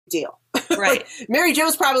deal. Right. Like, Mary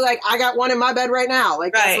Jo's probably like, I got one in my bed right now.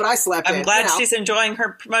 Like, that's what I slept in. I'm glad she's enjoying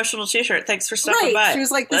her promotional t-shirt. Thanks for stopping by. She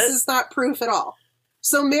was like, this is not proof at all.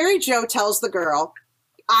 So Mary Jo tells the girl,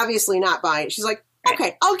 obviously not buying it. She's like,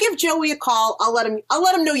 okay, I'll give Joey a call. I'll let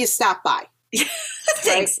him know you stopped by.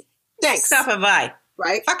 Thanks. Right? Thanks. Stopping by.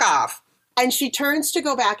 Right? Fuck off. And she turns to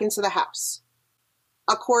go back into the house.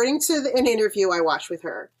 According to an interview I watched with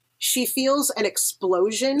her, she feels an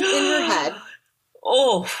explosion in her head.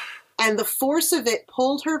 Oh. And the force of it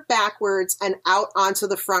pulled her backwards and out onto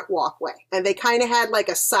the front walkway. And they kind of had like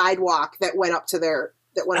a sidewalk that went up to their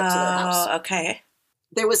house. Oh, okay.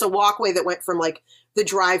 There was a walkway that went from like the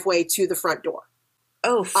driveway to the front door.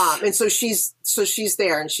 Oh. And so she's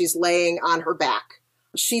there and she's laying on her back.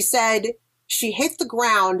 She said she hit the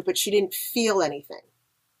ground, but she didn't feel anything.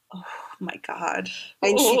 Oh my God.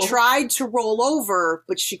 And she tried to roll over,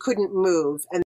 but she couldn't move. And